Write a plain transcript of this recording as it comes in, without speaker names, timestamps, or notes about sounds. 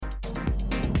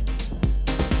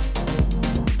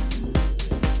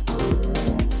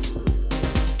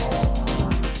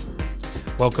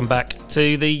Welcome back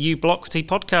to the ubloquity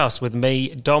podcast with me,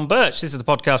 Don Birch. This is the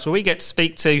podcast where we get to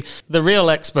speak to the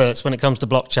real experts when it comes to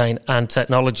blockchain and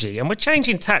technology. And we're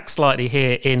changing tack slightly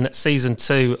here in season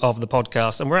 2 of the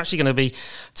podcast. And we're actually going to be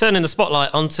turning the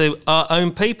spotlight onto our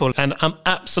own people. And I'm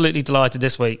absolutely delighted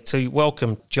this week to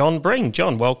welcome John Breen.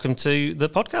 John, welcome to the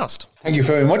podcast. Thank you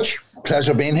very much.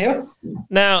 Pleasure being here.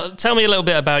 Now, tell me a little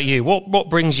bit about you. What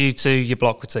brings you to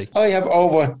ubloquity? I have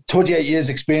over 38 years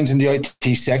experience in the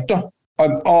IT sector.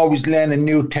 I'm always learning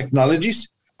new technologies.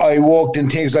 I worked in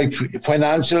things like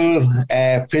financial,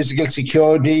 physical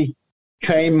security,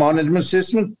 train management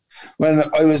system. When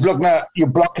I was looking at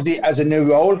ubloquity as a new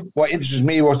role, what interested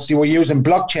me was they were using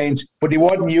blockchains, but they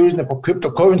weren't using it for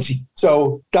cryptocurrency.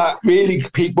 So that really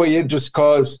piqued my interest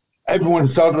because everyone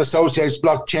sort of associates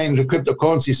blockchains with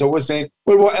cryptocurrency. So we're saying,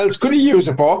 well, what else could he use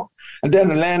it for? And then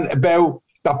I learned about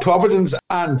the provenance,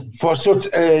 and for such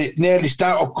a nearly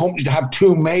startup company to have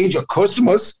 2 major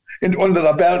customers under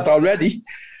their belt already.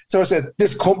 So I said,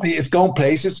 this company is going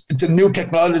places. It's a new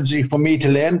technology for me to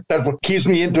learn. That's what keeps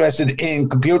me interested in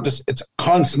computers. It's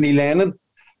constantly learning.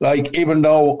 Like, even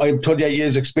though I have 38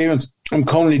 years experience, I'm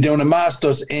currently doing a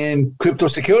master's in crypto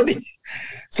security.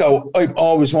 So I'm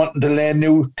always wanting to learn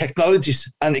new technologies,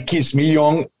 and it keeps me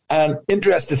young and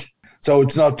interested. So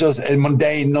it's not just a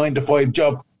mundane 9-to-5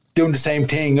 job doing the same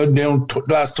thing I'm doing the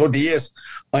last 30 years.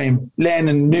 I'm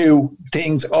learning new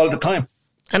things all the time.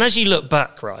 And as you look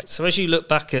back, right, so as you look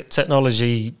back at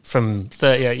technology from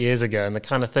 38 years ago and the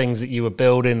kind of things that you were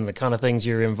building, the kind of things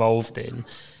you were involved in,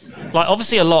 like,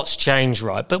 obviously a lot's changed,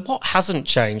 right? But what hasn't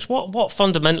changed? What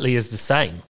fundamentally is the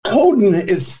same? Coding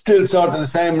is still sort of the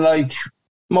same. Like,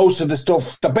 most of the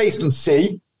stuff, they're based in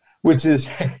C, which is,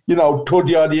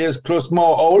 30 odd years plus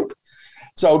more old.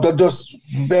 So they're just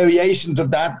variations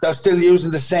of that. They're still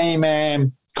using the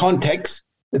same context.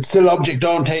 It's still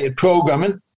object-oriented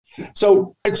programming.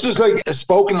 So it's just like a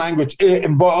spoken language.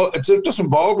 It's just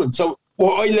involvement. So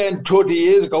what I learned 30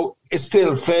 years ago is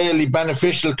still fairly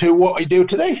beneficial to what I do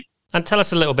today. And tell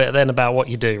us a little bit then about what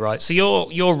you do, right? So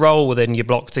your role within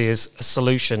ubloquity is a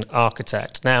solution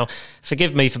architect. Now,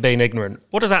 forgive me for being ignorant.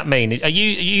 What does that mean? Are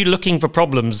you looking for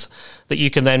problems that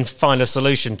you can then find a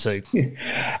solution to?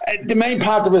 The main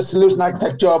part of a solution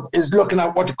architect job is looking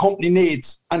at what the company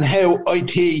needs and how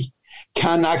IT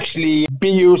can actually be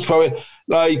used for it.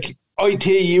 Like, IT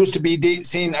used to be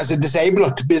seen as a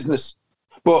disabler to business.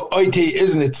 But IT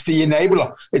isn't. It's the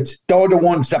enabler. They're the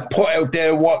ones that put out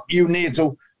there what you need.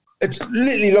 So it's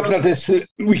literally looking at this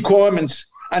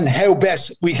requirements and how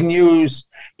best we can use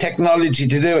technology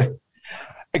to do it.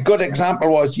 A good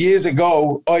example was years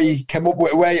ago, I came up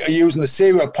with a way of using the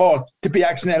serial port to be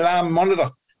actually an alarm monitor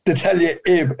to tell you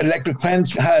if electric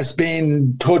fence has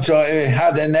been touched or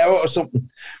had an error or something,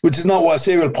 which is not what a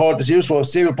serial port is used for. A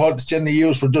serial port is generally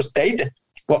used for just data.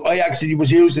 But I actually was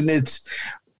using it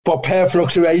for pair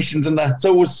fluctuations and that.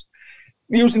 So it was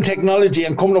using technology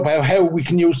and coming up with how we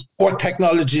can use what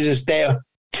technologies is there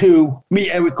to meet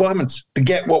our requirements, to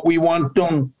get what we want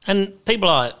done. And people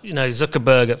like,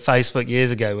 Zuckerberg at Facebook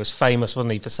years ago was famous,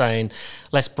 wasn't he, for saying,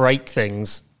 let's break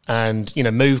things and,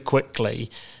 move quickly.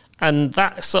 And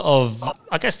that sort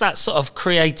of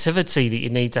creativity that you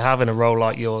need to have in a role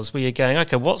like yours, where you're going,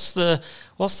 okay, what's the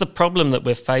problem that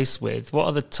we're faced with? What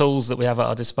are the tools that we have at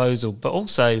our disposal? But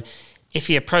also, if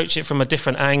you approach it from a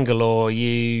different angle, or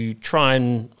you try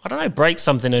and, break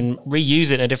something and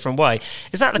reuse it in a different way,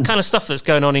 is that the kind of stuff that's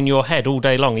going on in your head all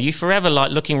day long? Are you forever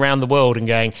like looking around the world and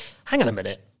going, hang on a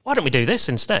minute, why don't we do this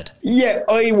instead? Yeah,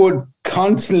 I would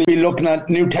constantly be looking at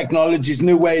new technologies,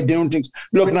 new way of doing things,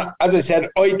 looking at, as I said,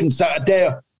 items that are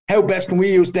there. How best can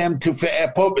we use them to fit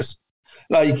our purpose?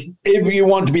 Like, if you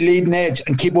want to be leading edge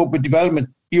and keep up with development,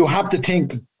 you have to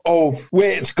think of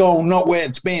where it's going, not where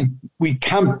it's been. We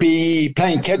can't be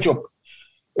playing catch up.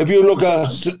 If you look at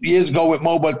years ago with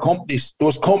mobile companies, there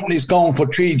was companies going for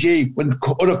 3G when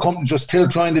other companies were still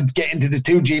trying to get into the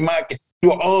 2G market. You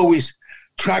were always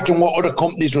tracking what other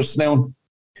companies were doing.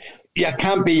 You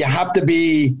have to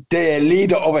be the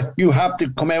leader of it. You have to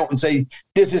come out and say,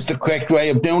 this is the correct way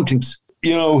of doing things.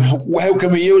 How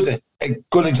can we use it? A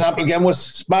good example again was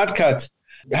smart cards.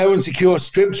 How insecure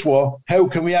strips were, how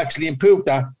can we actually improve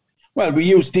that? Well, we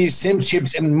use these SIM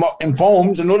chips in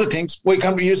phones and other things. Why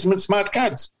can't we use them in smart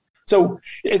cards? So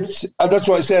that's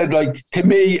why I said, like, to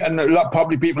me and a lot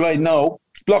probably people I know,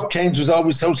 blockchains was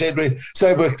always associated with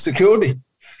cyber security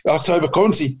or cyber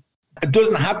currency. It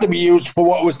doesn't have to be used for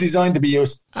what was designed to be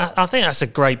used. I think that's a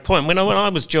great point. When I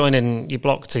was joining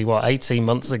ubloquity, 18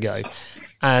 months ago,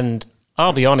 and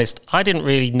I'll be honest, I didn't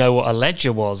really know what a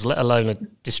ledger was, let alone a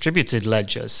distributed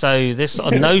ledger. So this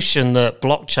sort of notion that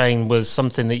blockchain was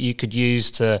something that you could use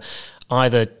to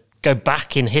either go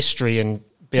back in history and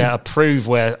be able to prove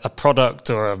where a product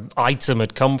or an item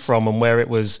had come from and where it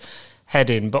was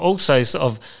heading, but also sort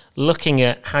of looking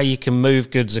at how you can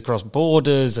move goods across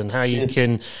borders and how you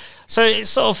can. So it's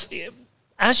sort of,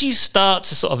 as you start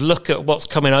to sort of look at what's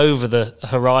coming over the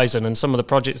horizon and some of the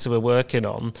projects that we're working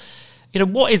on, you know,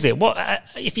 what is it? What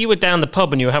if you were down the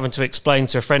pub and you were having to explain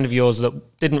to a friend of yours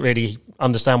that didn't really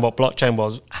understand what blockchain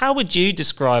was, how would you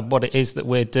describe what it is that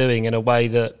we're doing in a way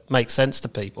that makes sense to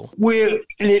people? We're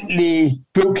literally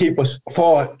bookkeepers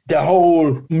for the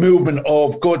whole movement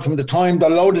of goods from the time they're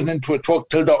loaded into a truck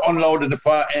till they're unloaded at the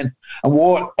far end, and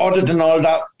we're auditing all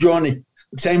that journey.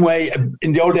 Same way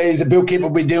in the old days, the bookkeeper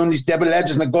would be doing these debit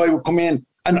ledgers and the guy would come in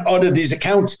and audit these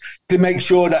accounts to make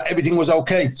sure that everything was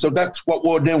okay. So that's what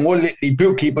we're doing. We're literally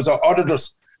bookkeepers or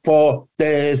auditors for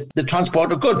the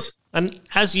transport of goods. And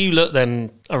as you look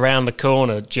then around the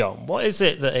corner, John, what is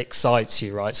it that excites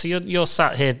you, right? So you're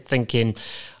sat here thinking,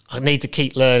 I need to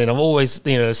keep learning. I'm always,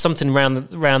 you know, there's something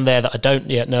around there that I don't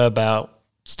yet know about,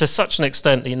 to such an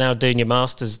extent that you're now doing your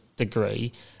master's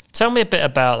degree. Tell me a bit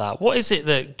about that. What is it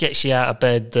that gets you out of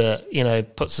bed that, you know,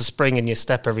 puts a spring in your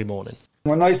step every morning?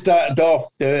 When I started off,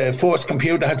 the first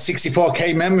computer had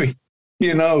 64K memory.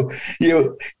 You know,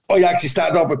 I actually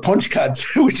started off with punch cards,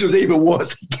 which was even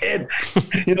worse again.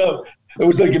 You know, it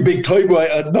was like a big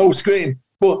typewriter, no screen.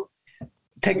 But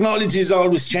technology is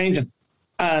always changing,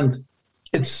 and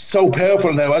it's so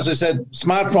powerful now. As I said,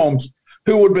 smartphones.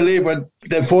 Who would believe when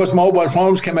the first mobile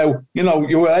phones came out, you know,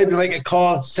 you were able to make a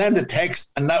call, send a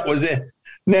text, and that was it.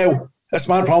 Now, a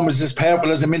smartphone is as powerful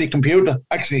as a mini computer.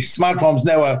 Actually, smartphones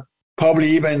now are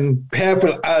probably even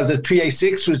powerful as a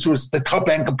 386, which was the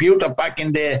top-end computer back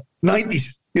in the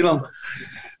 90s, you know.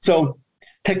 So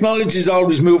technology is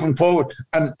always moving forward,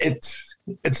 and it's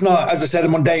not, as I said, a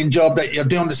mundane job that you're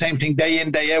doing the same thing day in,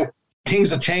 day out.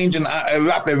 Things are changing at a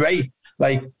rapid rate.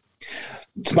 Like,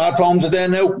 smartphones are there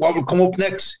now. What will come up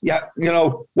next? Yeah, you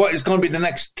know, what is going to be the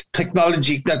next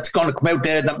technology that's going to come out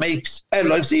there that makes our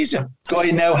lives easier?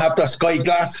 Sky now have the Sky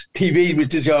Glass TV,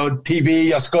 which is your TV,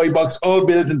 your Skybox, all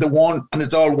built into one, and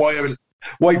it's all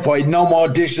Wi-Fi. No more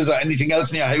dishes or anything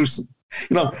else in your house.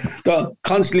 You know, they're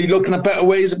constantly looking at better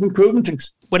ways of improving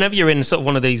things. Whenever you're in sort of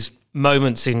one of these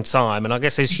moments in time, and I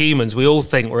guess as humans, we all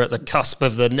think we're at the cusp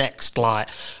of the next like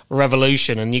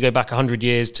revolution, and you go back 100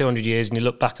 years, 200 years, and you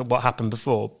look back at what happened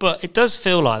before. But it does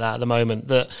feel like that at the moment,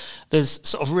 that there's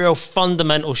sort of real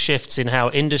fundamental shifts in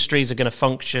how industries are going to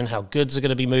function, how goods are going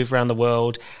to be moved around the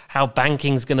world, how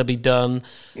banking's going to be done,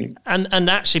 and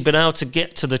actually being able to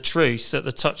get to the truth at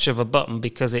the touch of a button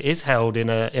because it is held in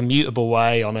an immutable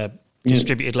way on a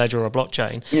distributed ledger or a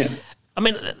blockchain. Yeah. I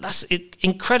mean, that's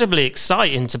incredibly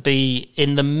exciting to be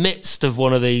in the midst of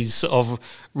one of these sort of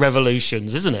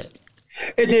revolutions, isn't it?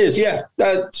 It is, yeah.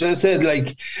 That's what I said.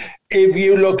 Like, if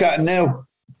you look at it now,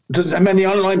 there's many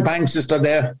online banks that are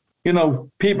there. You know,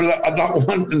 people are not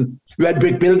wanting red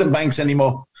brick building banks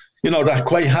anymore. You know, they're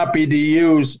quite happy to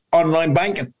use online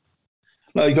banking.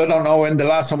 Like, I don't know when the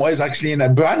last time I was actually in a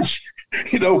branch.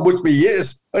 You know, it must be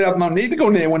years. I have no need to go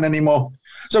near one anymore.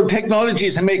 So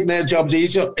technologies are making their jobs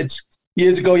easier. It's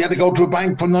years ago, you had to go to a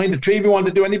bank from 9 to 3 if you wanted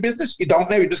to do any business. You don't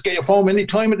now. You just get your phone any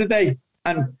time of the day.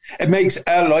 And it makes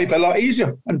our life a lot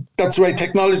easier. And that's why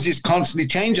technology is constantly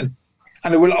changing.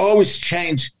 And it will always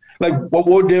change. Like what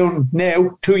we're doing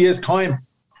now, 2 years' time,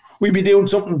 we'll be doing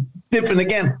something different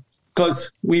again.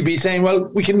 Because we'll be saying, well,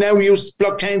 we can now use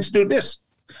blockchains to do this.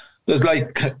 There's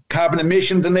like carbon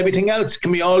emissions and everything else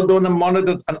can be all done and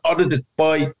monitored and audited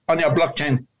on your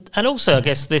blockchain. And also, I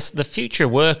guess the future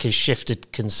of work has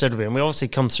shifted considerably. And we obviously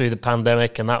come through the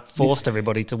pandemic and that forced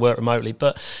everybody to work remotely.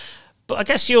 But I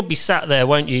guess you'll be sat there,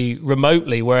 won't you,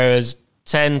 remotely, whereas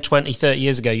 10, 20, 30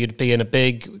 years ago, you'd be in a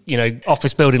big, you know,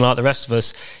 office building like the rest of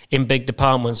us in big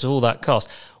departments with all that cost.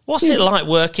 What's it like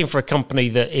working for a company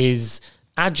that is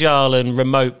agile and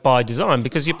remote by design?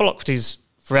 Because your blockwity's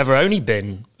forever only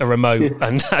been a remote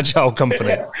and agile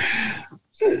company.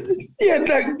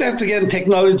 Yeah, that's again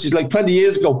technology. Like 20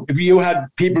 years ago, if you had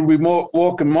people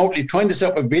working remotely, trying to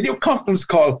set up a video conference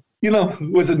call, you know,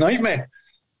 was a nightmare.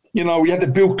 You know, you had to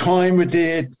book time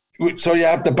so you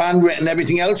have the bandwidth and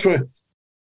everything else for it.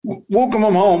 Working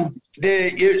from home,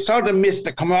 you sort of miss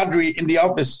the camaraderie in the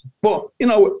office. But, you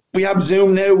know, we have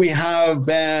Zoom now, we have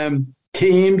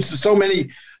Teams, there's so many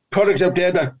products out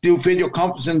there that do video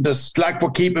conferencing, there's Slack for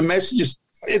keeping messages.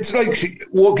 It's like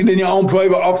working in your own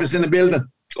private office in a building.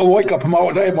 Oh, I got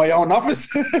promoted, I have my own office.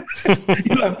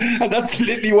 You know, and that's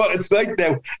literally what it's like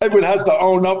now. Everyone has their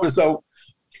own office. So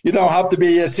You don't have to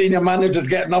be a senior manager to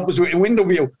get an office with a window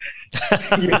view.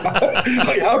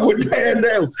 I have one there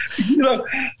now.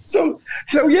 So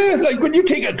yeah, like when you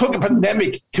took a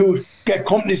pandemic to get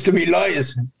companies to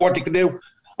realise what they could do,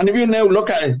 and if you now look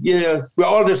at it, with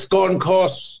all the scoring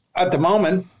costs at the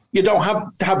moment, you don't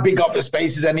have to have big office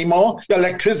spaces anymore. Your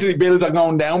electricity bills are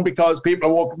going down because people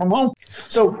are working from home.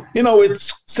 So,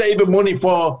 it's saving money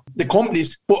for the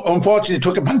companies. But unfortunately, it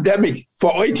took a pandemic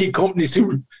for IT companies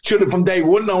who should have from day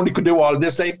one only could do all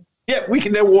this. Say, yeah, we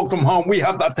can now work from home. We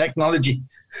have that technology.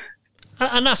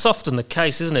 And that's often the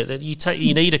case, isn't it? That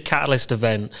you need a catalyst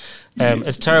event,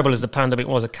 as terrible as the pandemic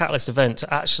was, a catalyst event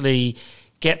to actually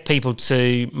get people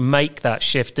to make that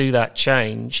shift, do that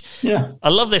change. Yeah. I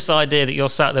love this idea that you're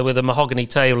sat there with a mahogany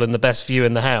table and the best view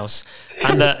in the house.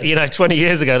 And that, 20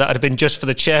 years ago, that would have been just for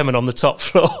the chairman on the top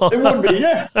floor. It would be,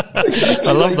 yeah. Exactly.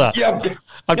 I love that. Yeah,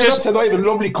 I have a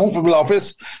lovely, comfortable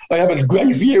office. I have a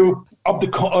great view of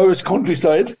the Irish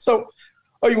countryside. So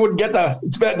you wouldn't get that.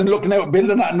 It's better than looking out a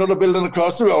building at another building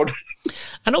across the road.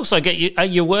 And also,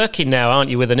 you're working now,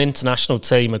 aren't you, with an international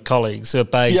team of colleagues who are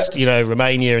based,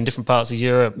 Romania and different parts of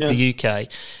Europe, the UK.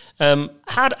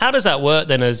 How does that work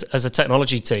then as a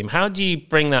technology team? How do you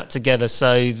bring that together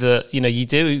so that, you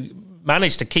do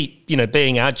manage to keep,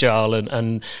 being agile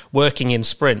and working in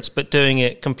sprints, but doing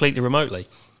it completely remotely?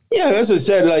 Yeah, as I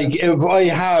said, if I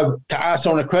have to ask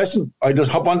someone a question, I just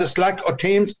hop on the Slack or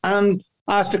Teams and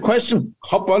ask the question.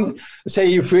 Hop on, say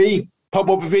you're free, pop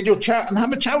up a video chat and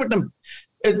have a chat with them.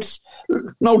 It's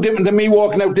no different than me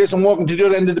walking out this and walking to the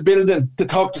other end of the building to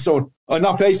talk to someone. I'm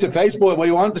not face to face, but if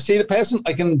I want to see the person,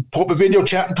 I can pop a video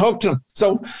chat and talk to them.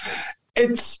 So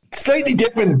it's slightly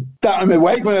different that I'm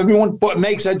away from everyone, but it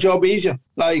makes that job easier.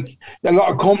 Like a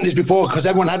lot of companies before, because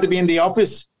everyone had to be in the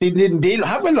office, they didn't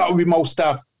have a lot of remote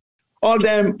staff. All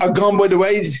them are gone by the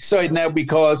wayside now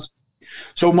because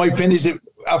so might finish it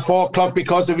at 4 o'clock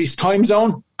because of his time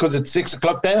zone, because it's 6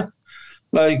 o'clock there.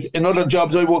 Like in other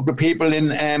jobs, I work with people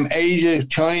in Asia,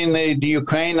 China, the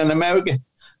Ukraine and America,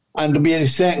 and there'll be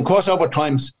certain crossover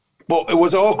times. But it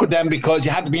was awkward then because you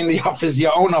had to be in the office,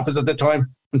 your own office at the time.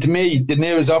 And to me, the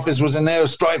nearest office was an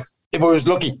hour's drive, if I was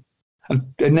lucky. And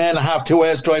an hour and a half, 2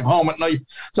 hours drive home at night.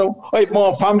 So I have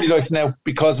more family life now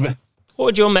because of it. What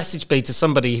would your message be to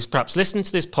somebody who's perhaps listening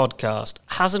to this podcast,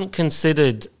 hasn't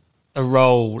considered a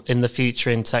role in the future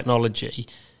in technology?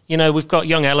 We've got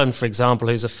young Ellen, for example,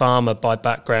 who's a farmer by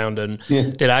background and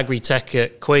did agri-tech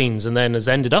at Queen's and then has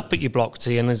ended up at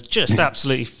ubloquity and is just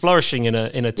absolutely flourishing in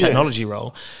a technology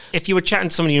role. If you were chatting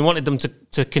to somebody and you wanted them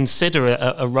to consider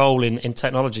a role in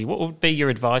technology, what would be your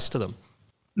advice to them?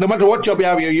 No matter what job you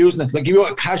have, you're using it. Like if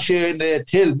you're a cashier in the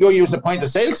till, you're using the point of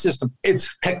sale system.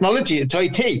 It's technology, it's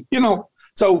IT,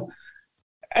 So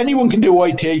anyone can do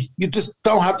IT. You just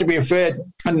don't have to be afraid.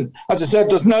 And as I said,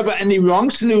 there's never any wrong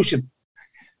solution.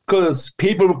 Because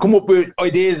people will come up with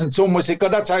ideas and someone will say,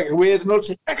 God, that's weird. And I'll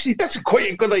say, actually, that's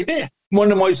quite a good idea.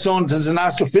 One of my sons is an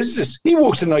astrophysicist. He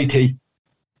works in IT.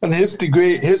 And his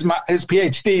degree, his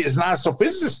PhD is an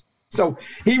astrophysicist. So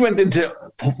he went into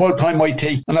full-time IT.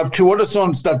 And I have 2 other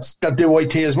sons that do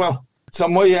IT as well. So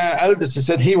my eldest has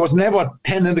said he was never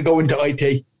tending to go into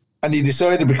IT. And he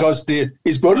decided because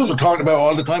his brothers were talking about it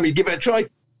all the time, he'd give it a try.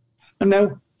 And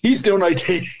now he's doing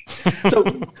IT. So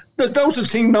there's no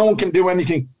such thing, no one can do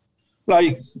anything.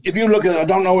 Like, if you look at, I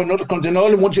don't know, in other countries in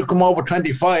Ireland, once you come over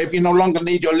 25, you no longer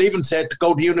need your leaving cert to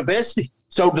go to university.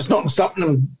 So there's nothing stopping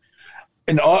them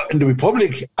in the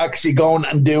Republic actually going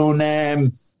and doing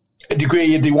a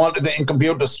degree if they wanted it in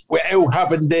computers without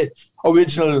having the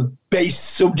original base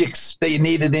subjects that you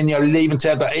needed in your leaving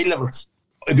cert at A-levels.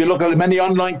 If you look at the many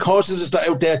online courses that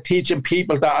are out there teaching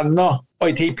people that are not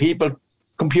IT people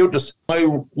computers. My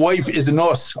wife is a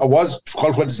nurse, or was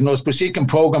qualified as a nurse, but she can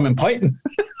program in Python.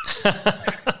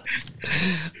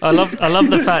 I love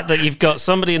the fact that you've got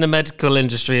somebody in the medical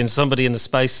industry and somebody in the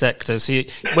space sector. So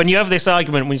when you have this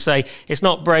argument, when you say it's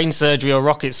not brain surgery or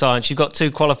rocket science, you've got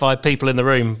 2 qualified people in the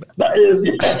room. That is,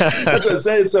 yeah. That's what I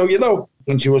say. So,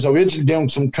 when she was originally doing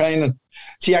some training,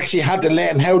 she actually had to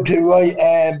learn how to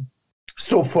write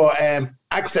stuff for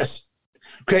Access,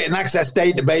 create an Access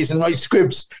database and write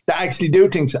scripts that actually do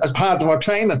things as part of our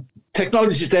training.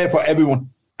 Technology is there for everyone,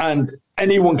 and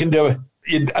anyone can do it.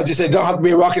 As you say, you don't have to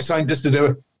be a rocket scientist to do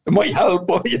it. It might help,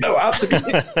 but you don't have to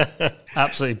be.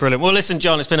 Absolutely brilliant. Well, listen,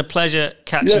 John, it's been a pleasure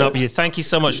catching up with you. Thank you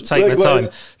so much for taking the time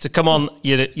to come on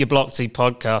your ubloquity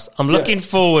podcast. I'm looking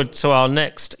forward to our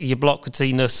next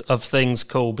ubloquity-ness of things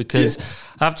call, because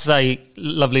I have to say,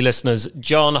 lovely listeners,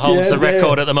 John holds the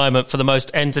record at the moment for the most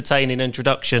entertaining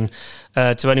introduction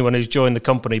to anyone who's joined the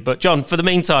company. But John, for the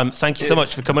meantime, thank you so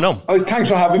much for coming on. Oh, thanks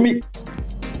for having me.